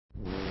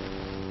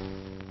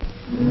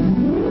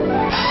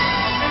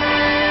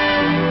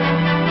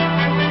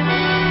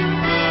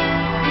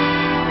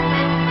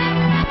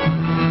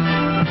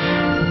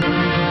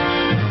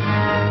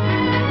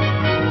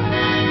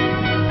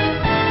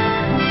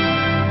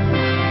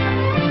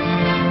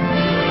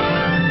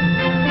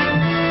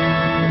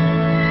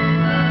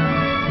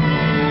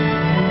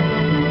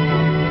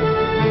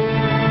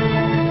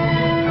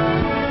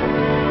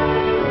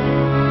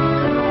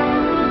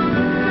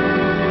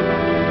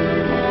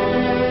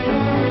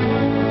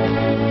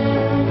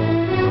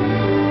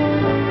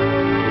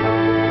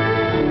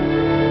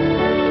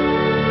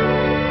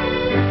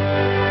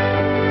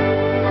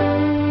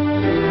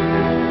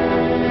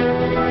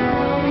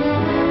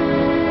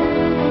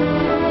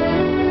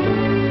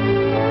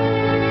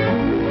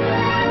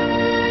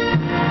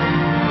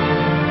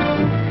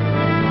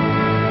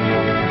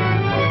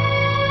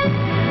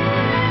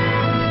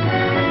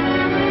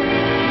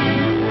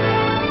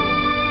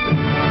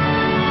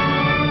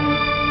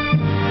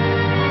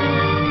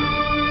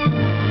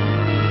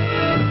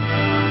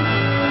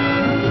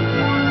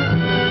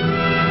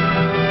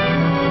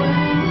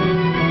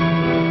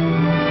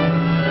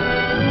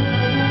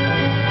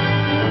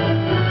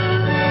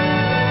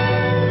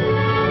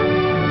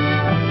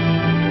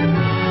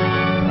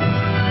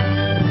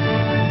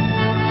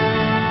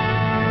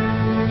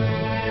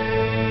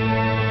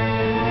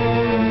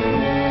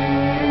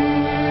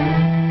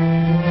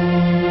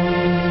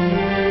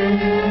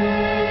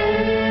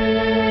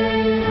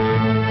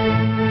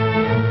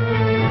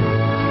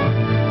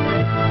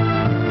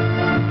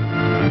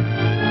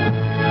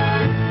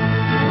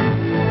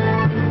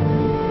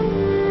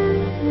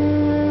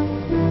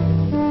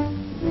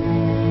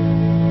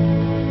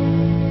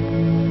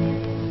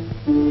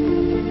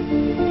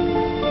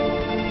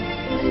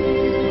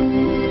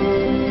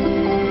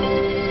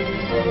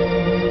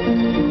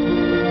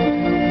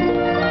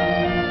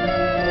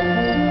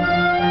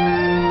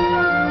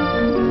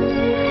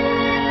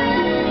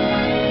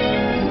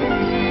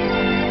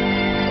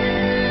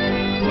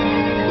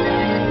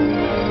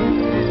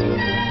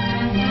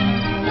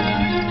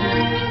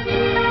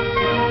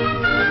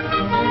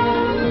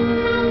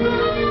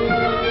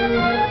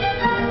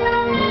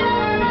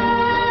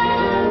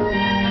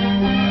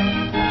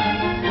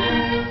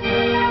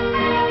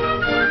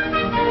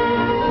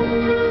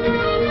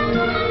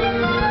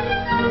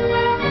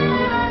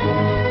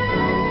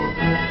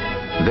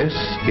This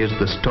is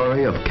the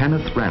story of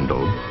Kenneth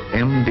Randall,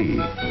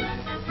 M.D.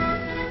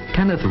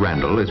 Kenneth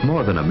Randall is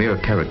more than a mere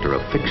character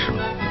of fiction.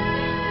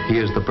 He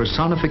is the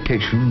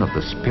personification of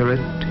the spirit,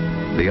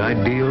 the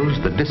ideals,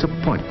 the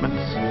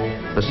disappointments,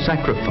 the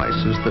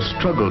sacrifices, the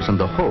struggles, and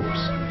the hopes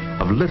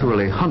of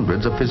literally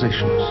hundreds of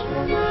physicians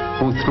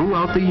who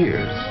throughout the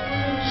years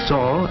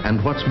saw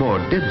and what's more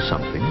did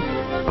something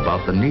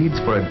about the needs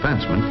for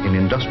advancement in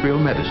industrial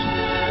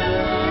medicine.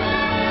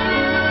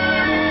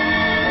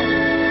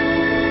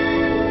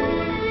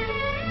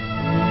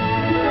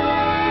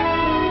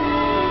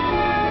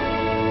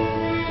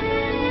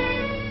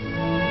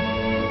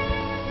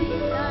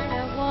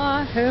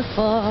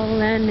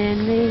 Waterfall and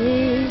in the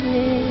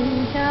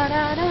evening,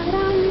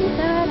 da-da-da-dum,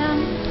 da-dum,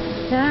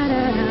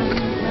 da-da-dum,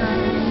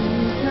 da-dum,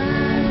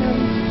 da-dum.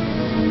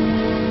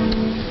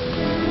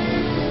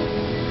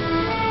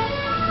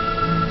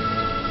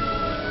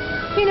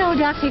 You know,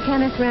 Dr.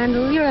 Kenneth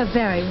Randall, you're a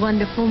very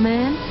wonderful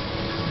man.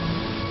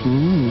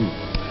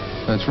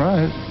 That's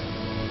right.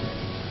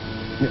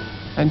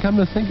 And come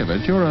to think of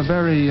it, you're a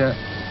very,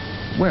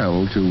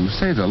 well, to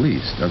say the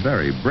least, a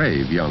very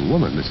brave young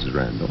woman, Mrs.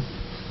 Randall.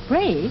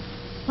 Brave?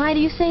 Why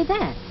do you say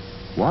that?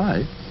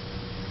 Why?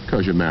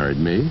 Because you married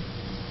me.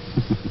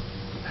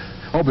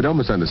 Oh, but don't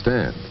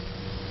misunderstand.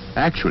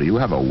 Actually, you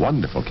have a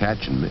wonderful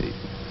catch in me.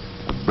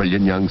 A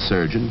brilliant young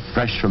surgeon,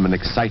 fresh from an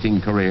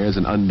exciting career as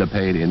an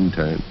underpaid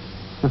intern.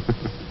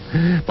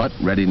 But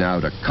ready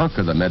now to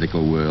conquer the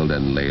medical world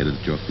and lay it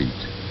at your feet.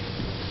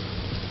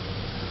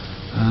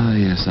 Ah,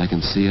 yes, I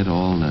can see it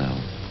all now.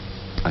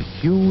 A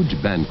huge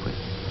banquet.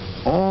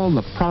 All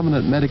the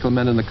prominent medical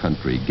men in the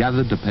country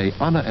gathered to pay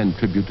honor and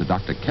tribute to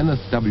Dr. Kenneth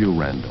W.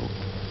 Randall,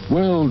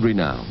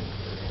 world-renowned,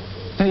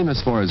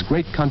 famous for his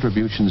great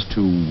contributions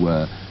to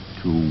well,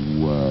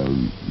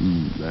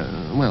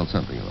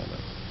 something or other.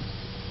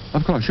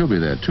 Of course, you'll be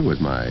there, too,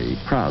 as my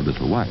proud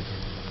little wife.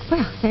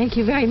 Well, thank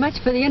you very much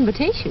for the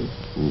invitation.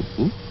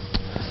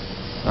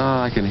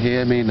 Ah, I can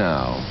hear me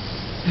now,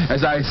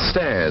 as I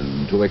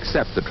stand to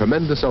accept the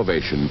tremendous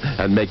ovation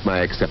and make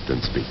my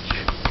acceptance speech.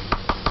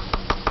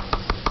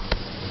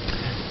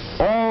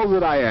 All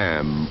that I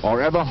am,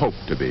 or ever hope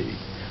to be,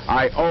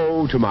 I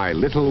owe to my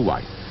little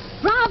wife.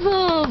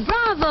 Bravo!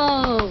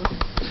 Bravo!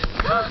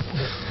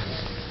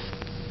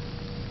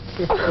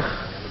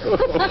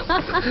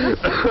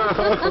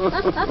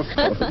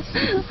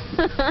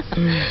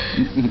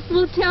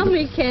 Well, tell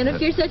me, Ken, if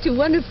you're such a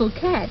wonderful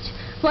catch,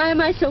 why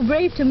am I so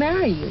brave to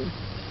marry you?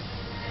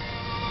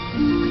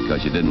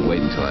 Because you didn't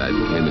wait until I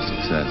became a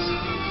success.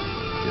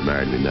 You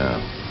married me now,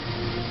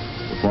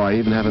 before I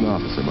even have an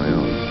office of my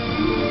own.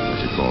 I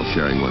should call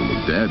sharing one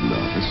with Dad in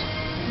office.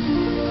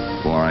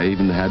 Before I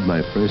even had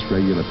my first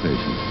regular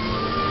patient.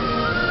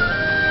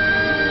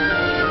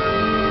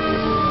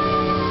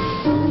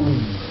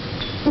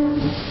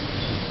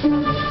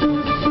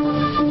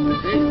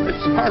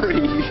 Hurry.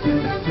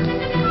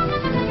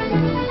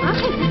 I'll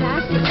take the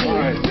basket All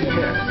here. right,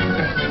 here.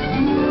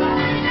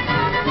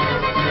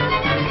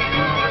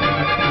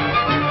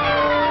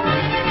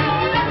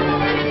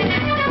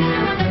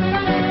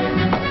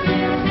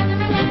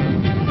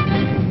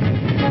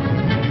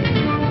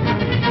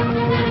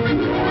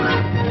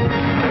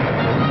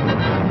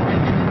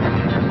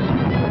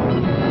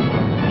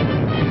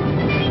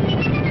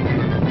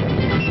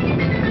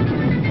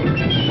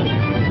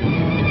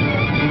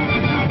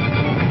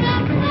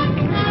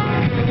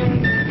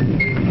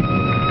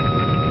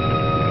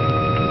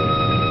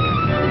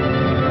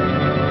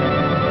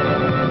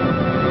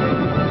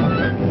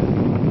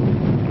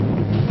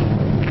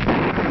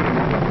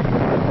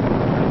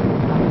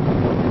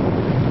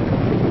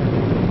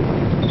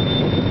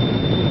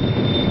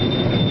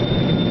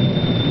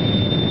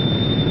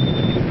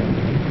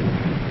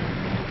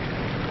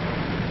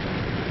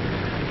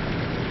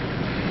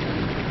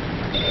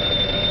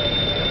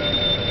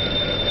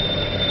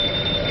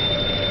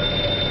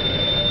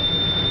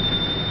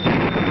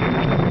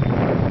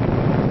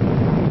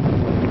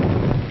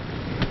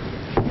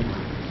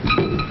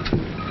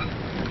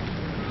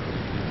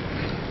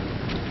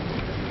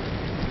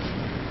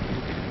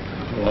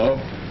 Hello?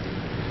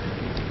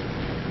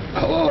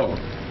 Hello?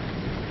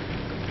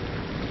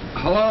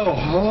 Hello?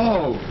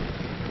 Hello?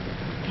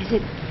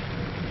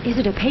 Is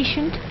it a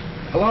patient?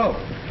 Hello?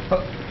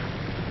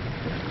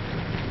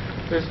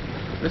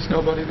 There's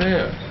nobody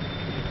there.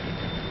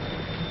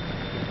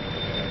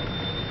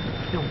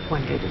 No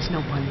wonder there's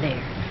no one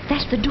there.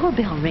 That's the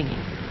doorbell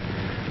ringing.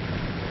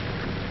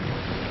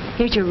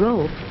 Here's your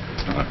robe.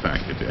 Oh,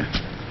 thank you, dear.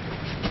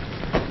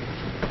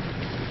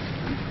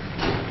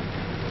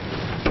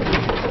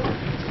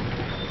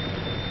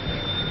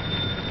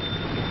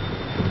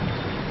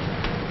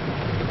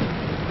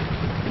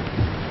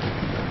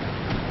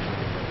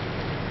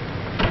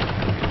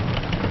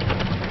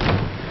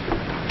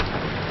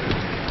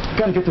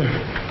 Gotta get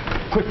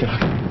there. Quick,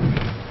 Doc.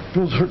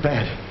 Bill's hurt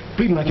bad.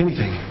 Bleeding like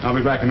anything. I'll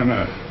be back in a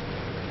minute.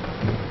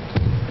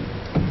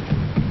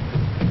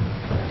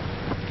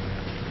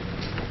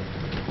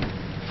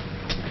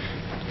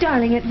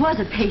 Darling, it was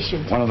a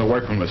patient. One of the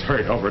workmen was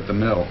hurt over at the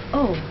mill.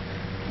 Oh,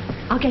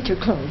 I'll get your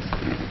clothes.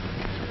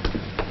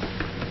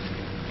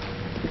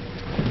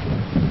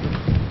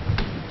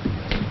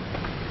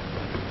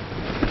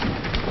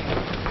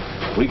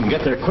 We can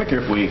get there quicker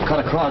if we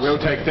cut across. We'll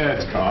take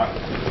Dad's car.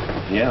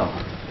 Yeah.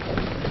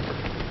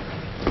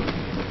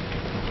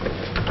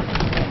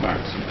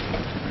 Thanks.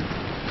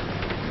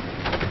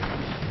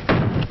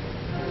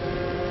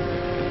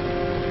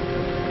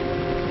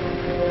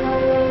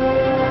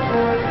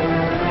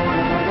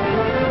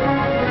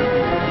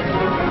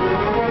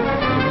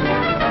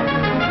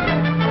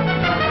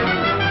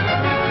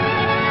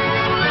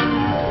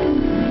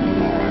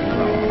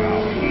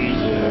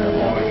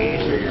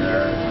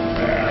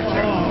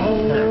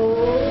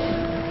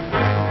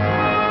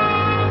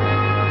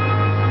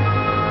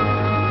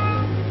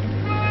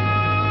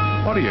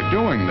 What are you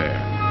doing there?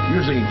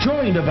 Using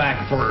chewing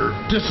tobacco for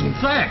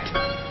disinfect.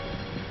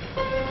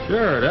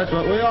 Sure, that's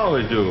what we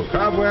always do.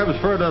 Cobwebs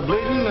for the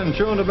bleeding and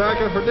chewing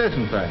tobacco for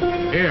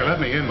disinfecting. Here,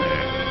 let me in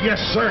there. Yes,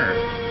 sir.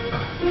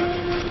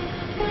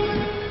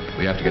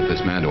 We have to get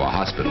this man to a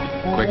hospital.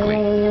 Quickly.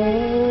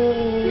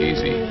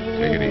 Easy.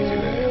 Take it easy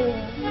there.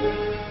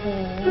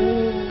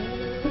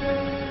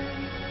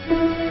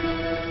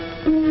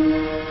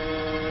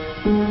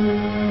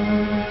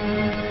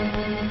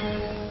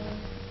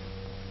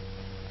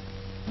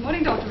 Good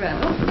morning, Dr.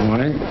 Randall. Good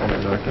morning.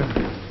 Doctor.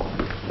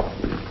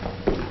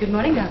 Good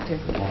morning, Doctor.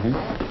 Good morning.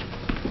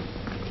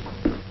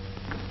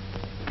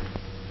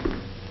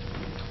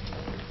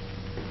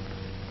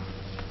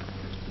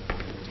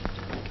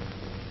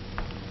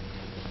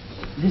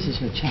 This is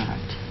your chart.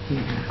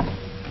 Here.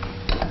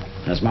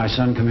 Has my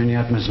son come in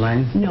yet, Miss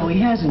Lane? No,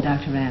 he hasn't,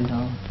 Dr.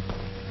 Randall.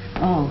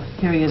 Oh,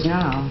 here he is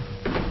now.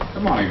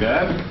 Good morning,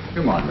 Dad.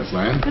 Good morning, Miss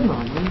Lane. Good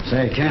morning.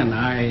 Say, Ken,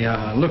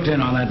 I looked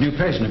in on that new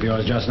patient of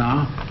yours just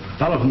now.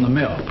 Fellow from the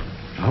mill.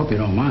 I hope you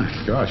don't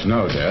mind. Gosh,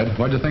 no, Dad.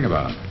 What'd you think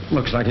about him?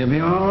 Looks like he'll be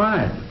all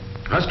right.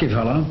 Husky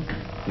fellow.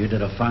 You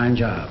did a fine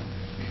job.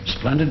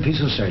 Splendid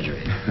piece of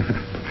surgery.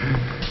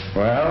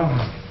 Well,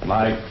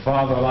 like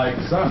father, like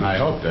son, I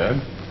hope,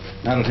 Dad.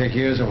 That'll take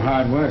years of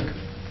hard work.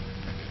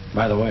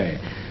 By the way,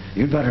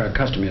 you'd better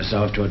accustom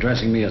yourself to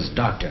addressing me as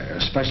doctor,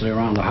 especially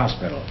around the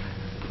hospital.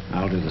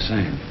 I'll do the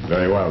same.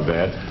 Very well,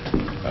 Dad.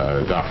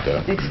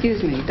 Doctor.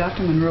 Excuse me,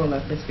 Dr. Monroe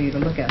left this for you to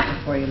look at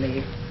before you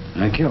leave.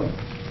 Thank you.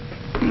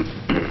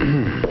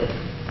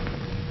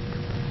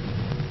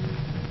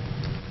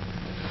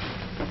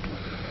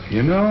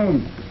 You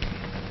know,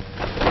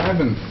 I've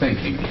been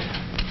thinking.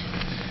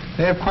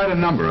 They have quite a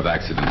number of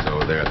accidents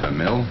over there at the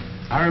mill.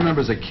 I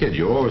remember as a kid,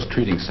 you were always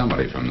treating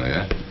somebody from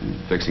there,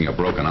 fixing a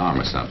broken arm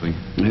or something.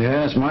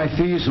 Yes, my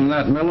fees from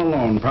that mill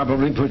alone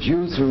probably put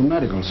you through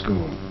medical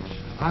school.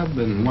 I've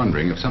been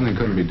wondering if something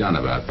couldn't be done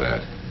about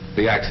that.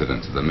 The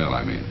accidents at the mill,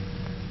 I mean.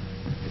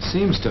 It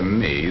seems to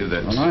me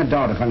that... Well, I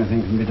doubt if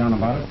anything can be done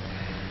about it.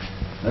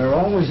 There are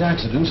always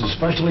accidents,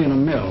 especially in a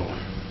mill.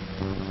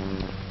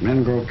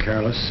 Men grow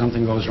careless,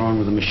 something goes wrong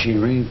with the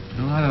machinery.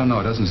 Well, I don't know.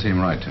 It doesn't seem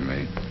right to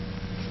me.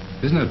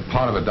 Isn't it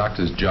part of a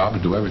doctor's job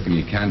to do everything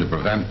he can to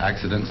prevent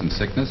accidents and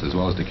sickness as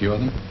well as to cure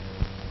them?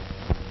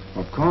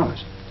 Of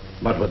course,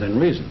 but within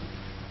reason.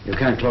 You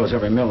can't close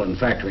every mill and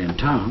factory in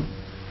town.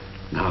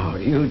 Now,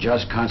 you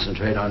just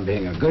concentrate on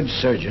being a good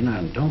surgeon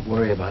and don't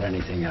worry about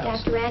anything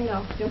else. Dr.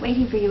 Randall, they're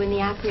waiting for you in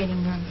the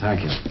operating room.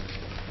 Thank you.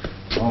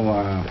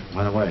 Oh,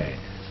 by the way,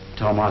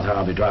 tell Martha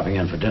I'll be dropping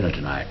in for dinner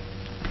tonight.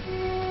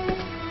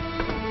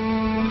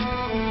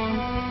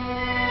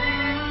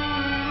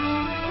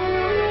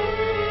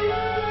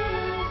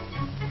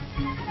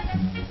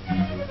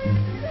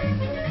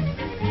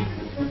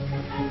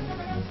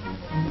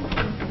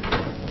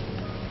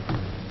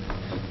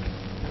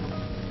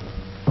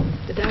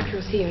 The doctor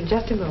will see you in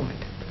just a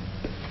moment.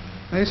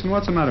 Mason,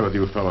 what's the matter with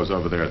you fellows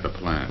over there at the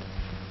plant?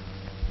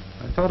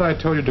 I thought I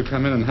told you to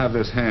come in and have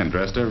this hand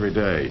dressed every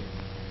day.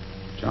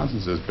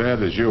 Johnson's as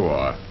bad as you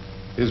are.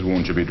 His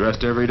wound should be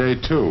dressed every day,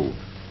 too.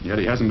 Yet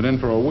he hasn't been in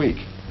for a week.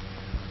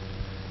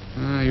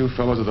 You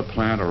fellows at the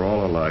plant are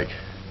all alike.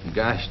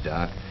 Gosh,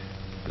 Doc,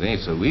 it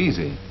ain't so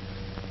easy.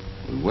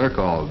 We work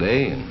all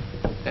day, and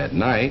at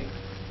night,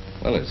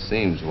 well, it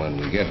seems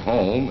when we get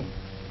home,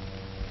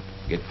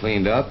 get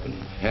cleaned up and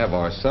have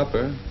our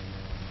supper,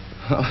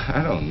 well,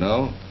 I don't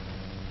know.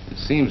 It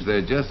seems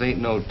there just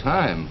ain't no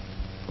time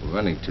for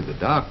running to the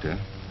doctor.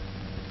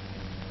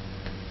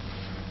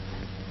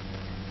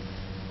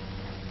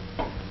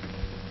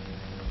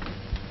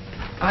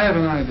 I have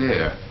an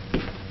idea.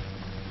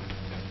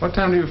 What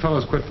time do you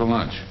fellows quit for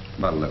lunch?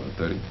 About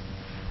 11:30.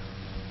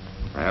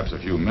 Perhaps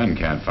if you men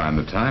can't find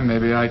the time,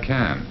 maybe I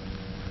can.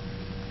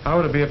 How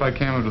would it be if I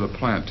came over to the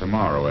plant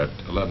tomorrow at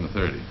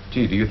 11:30?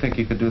 Gee, do you think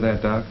you could do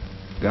that, Doc?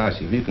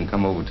 Gosh, if you can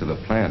come over to the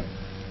plant,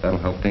 that'll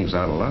help things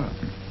out a lot.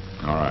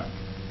 All right.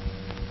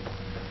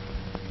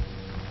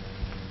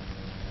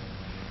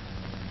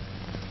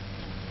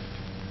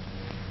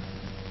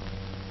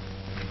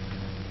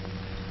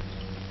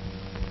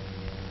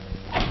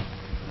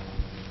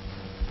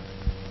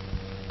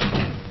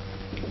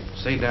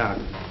 Say, Doc,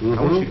 I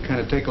want you to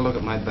kind of take a look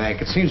at my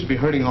back. It seems to be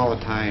hurting all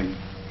the time.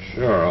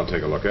 Sure, I'll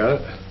take a look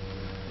at it.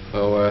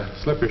 So,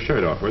 slip your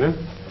shirt off, will you?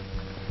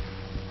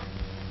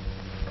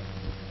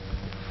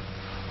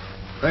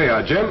 There you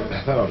are, Jim.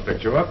 That'll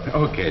fix you up.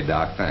 Okay,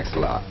 Doc, thanks a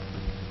lot.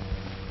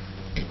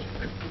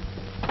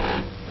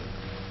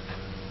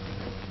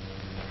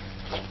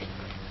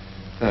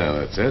 Well,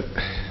 that's it.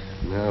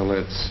 Now,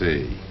 let's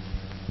see.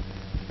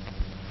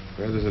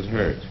 Where does it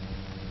hurt?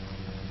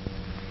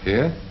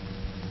 Here?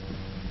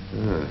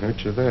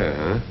 Hurt you there,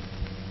 huh?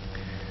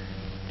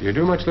 Do you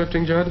do much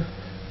lifting, Judd?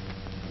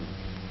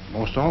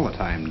 Most all the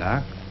time,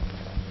 Doc.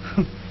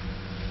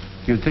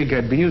 You'd think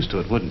I'd be used to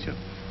it, wouldn't you?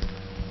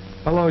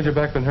 How long has your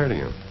back been hurting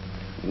you?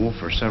 Oh,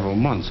 for several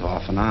months,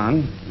 off and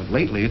on. But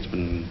lately, it's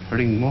been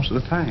hurting most of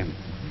the time.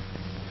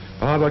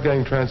 Well, how about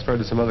getting transferred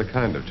to some other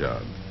kind of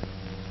job?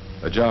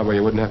 A job where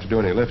you wouldn't have to do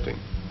any lifting.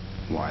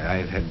 Why,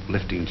 I've had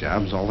lifting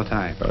jobs all the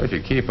time. Well, if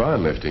you keep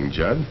on lifting,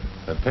 Judd,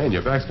 that pain in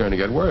your back's going to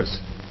get worse.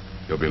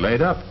 You'll be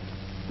laid up,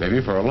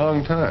 maybe for a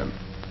long time.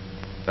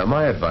 Now,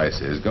 my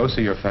advice is go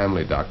see your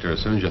family doctor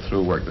as soon as you're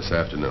through work this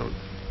afternoon.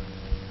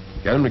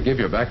 Get him to give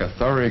your back a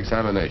thorough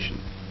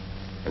examination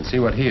and see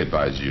what he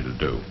advises you to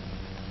do.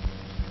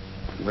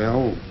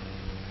 Well,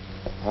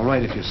 all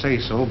right if you say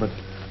so, but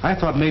I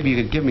thought maybe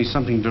you could give me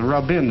something to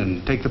rub in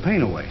and take the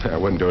pain away.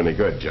 That wouldn't do any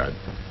good, Judd.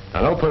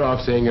 Now, don't put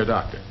off seeing your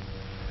doctor.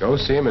 Go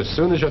see him as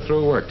soon as you're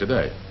through work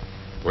today.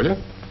 Will you?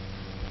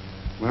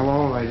 Well,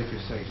 all right if you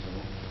say so.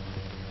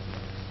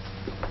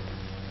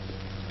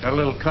 Got a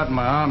little cut in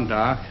my arm,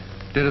 Doc.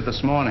 Did it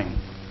this morning.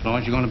 As long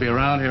as you're going to be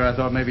around here, I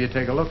thought maybe you'd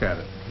take a look at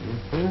it.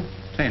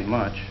 It ain't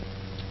much.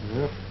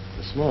 Yep,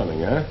 this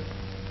morning, huh?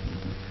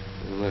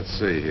 Well, let's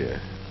see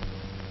here.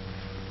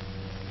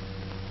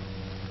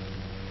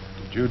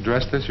 Did you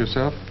dress this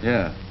yourself?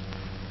 Yeah.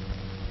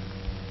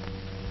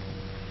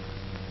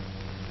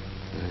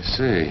 I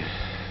see.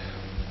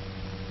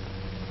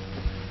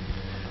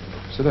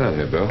 Sit down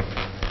here, Bill.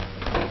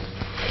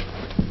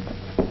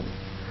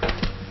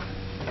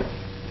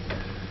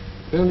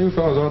 Bill, you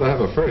fellas ought to have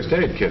a first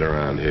aid kit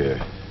around here.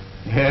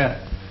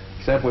 Yeah,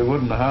 except we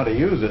wouldn't know how to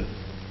use it.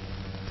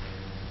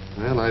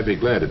 Well, I'd be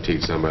glad to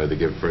teach somebody to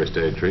give first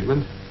aid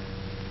treatment.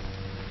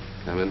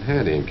 Come in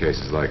handy in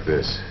cases like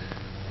this.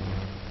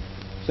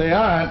 Say,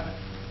 Art.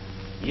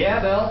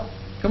 Yeah, Bill?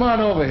 Come on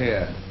over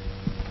here.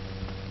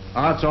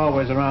 Art's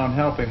always around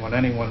helping when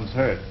anyone's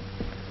hurt.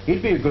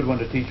 He'd be a good one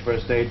to teach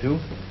first aid to.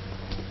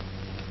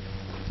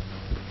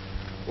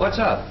 What's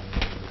up?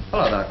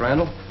 Hello, Doc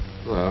Randall.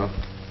 Well,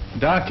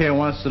 Doc here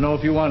wants to know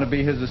if you want to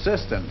be his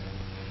assistant.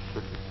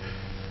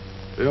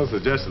 Bill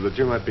suggested that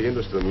you might be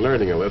interested in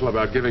learning a little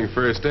about giving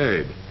first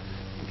aid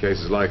in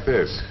cases like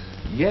this.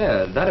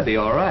 Yeah, that'd be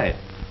all right.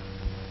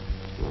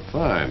 Well,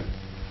 fine.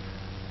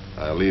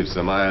 I'll leave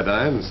some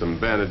iodine, some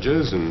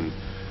bandages, and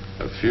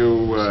a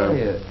few,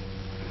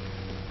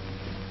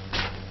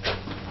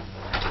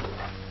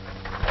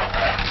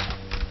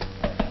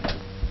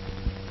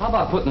 How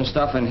about putting the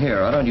stuff in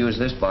here? I don't use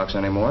this box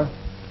anymore.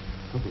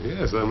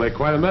 Yes, they'll make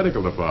quite a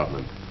medical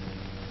department.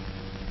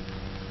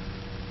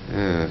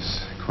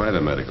 Yes, quite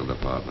a medical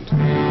department.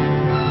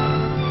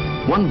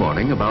 One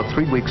morning, about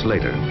 3 weeks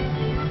later,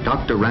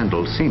 Dr.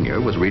 Randall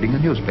Sr. was reading a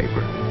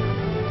newspaper.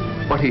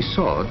 What he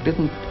saw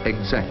didn't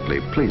exactly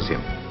please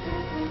him.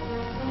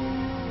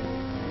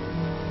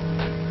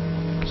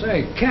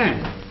 Say,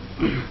 Ken.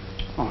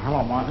 Oh,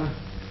 hello, Martha.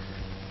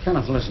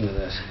 Kenneth, listen to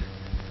this.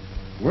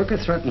 Worker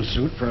threatened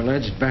suit for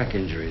alleged back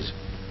injuries.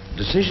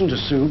 Decision to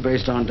sue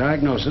based on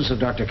diagnosis of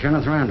Dr.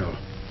 Kenneth Randall.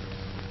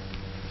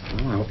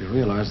 Well, I hope you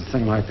realize a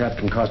thing like that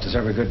can cost us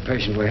every good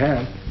patient we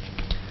have.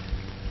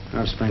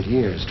 I've spent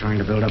years trying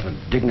to build up a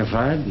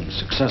dignified and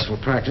successful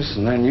practice,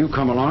 and then you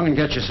come along and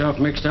get yourself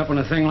mixed up in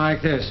a thing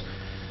like this.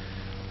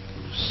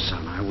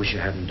 Son, I wish you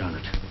hadn't done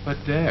it. But,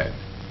 Dad,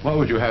 what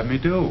would you have me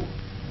do?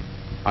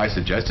 I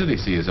suggested he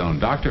see his own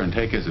doctor and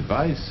take his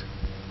advice.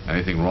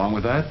 Anything wrong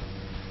with that?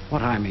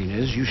 What I mean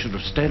is, you should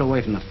have stayed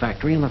away from the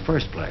factory in the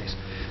first place.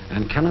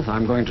 And, Kenneth,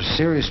 I'm going to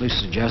seriously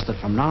suggest that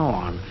from now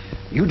on,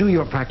 you do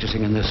your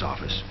practicing in this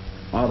office.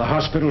 Or the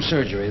hospital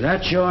surgery.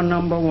 That's your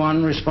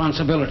 #1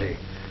 responsibility.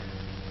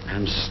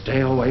 And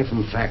stay away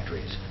from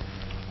factories.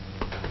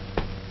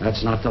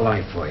 That's not the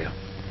life for you.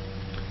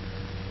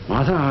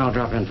 Martha, I'll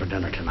drop in for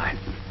dinner tonight.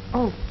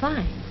 Oh,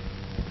 fine.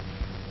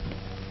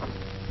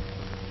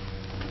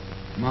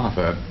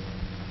 Martha,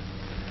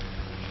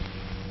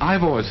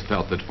 I've always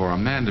felt that for a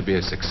man to be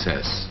a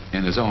success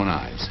in his own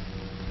eyes,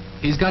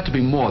 he's got to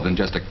be more than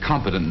just a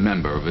competent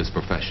member of his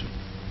profession.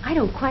 I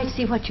don't quite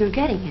see what you're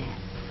getting at.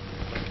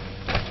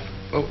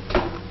 Oh,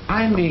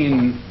 I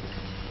mean,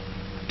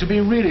 to be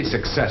really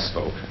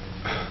successful,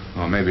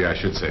 or maybe I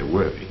should say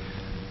worthy,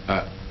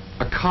 a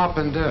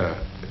carpenter,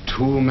 a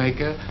tool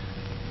maker,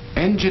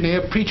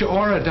 engineer, preacher,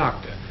 or a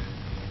doctor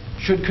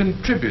should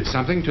contribute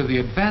something to the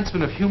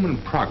advancement of human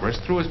progress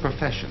through his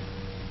profession.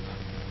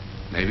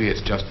 Maybe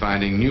it's just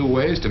finding new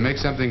ways to make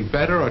something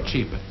better or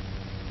cheaper.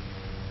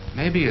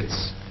 Maybe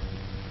it's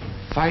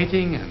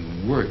fighting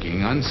and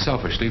working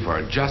unselfishly for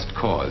a just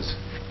cause.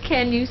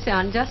 Ken, you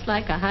sound just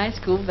like a high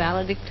school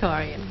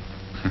valedictorian.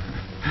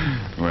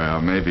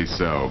 Well, maybe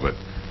so,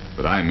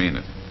 but I mean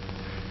it.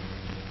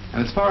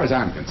 And as far as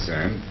I'm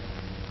concerned,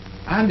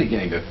 I'm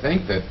beginning to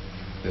think that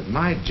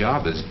my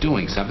job is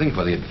doing something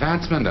for the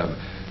advancement of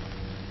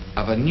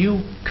a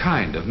new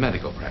kind of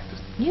medical practice.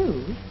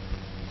 New?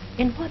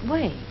 In what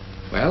way?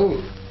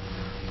 Well,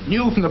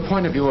 new from the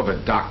point of view of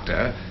a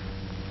doctor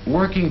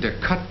working to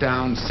cut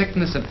down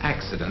sickness and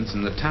accidents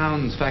in the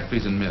town's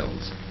factories and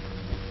mills.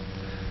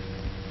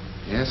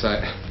 Yes,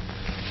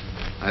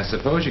 I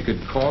suppose you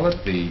could call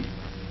it the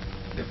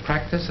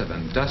practice of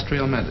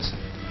industrial medicine.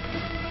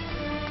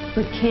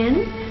 But,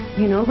 Ken,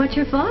 you know what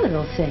your father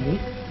will say.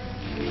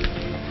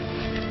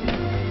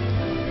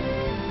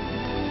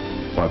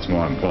 What's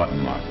more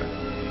important, Martha?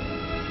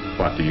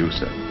 What do you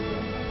say?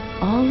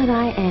 All that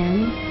I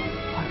am,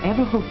 or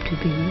ever hope to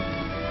be,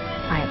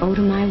 I owe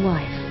to my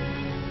wife.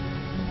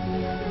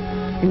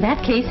 In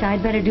that case,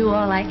 I'd better do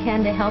all I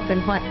can to help in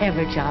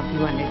whatever job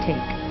you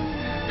undertake.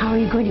 How are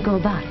you going to go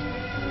about it?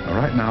 Well,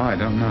 right now, I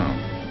don't know.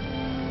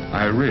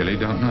 I really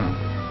don't know.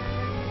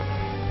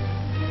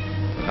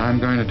 But I'm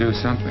going to do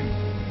something.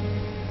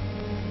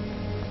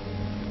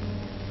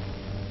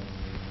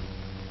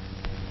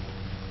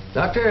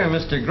 Doctor,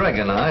 Mr. Gregg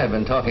and I have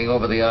been talking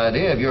over the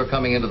idea of your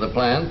coming into the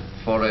plant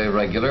for a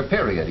regular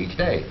period each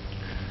day.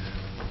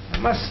 I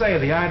must say,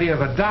 the idea of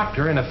a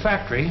doctor in a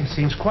factory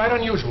seems quite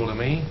unusual to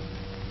me,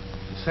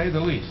 to say the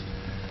least.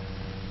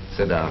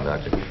 Sit down,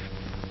 Doctor.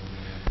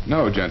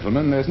 No,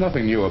 gentlemen, there's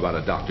nothing new about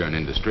a doctor in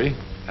industry,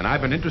 and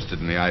I've been interested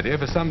in the idea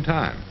for some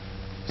time.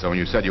 So when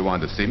you said you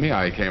wanted to see me,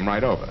 I came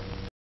right over.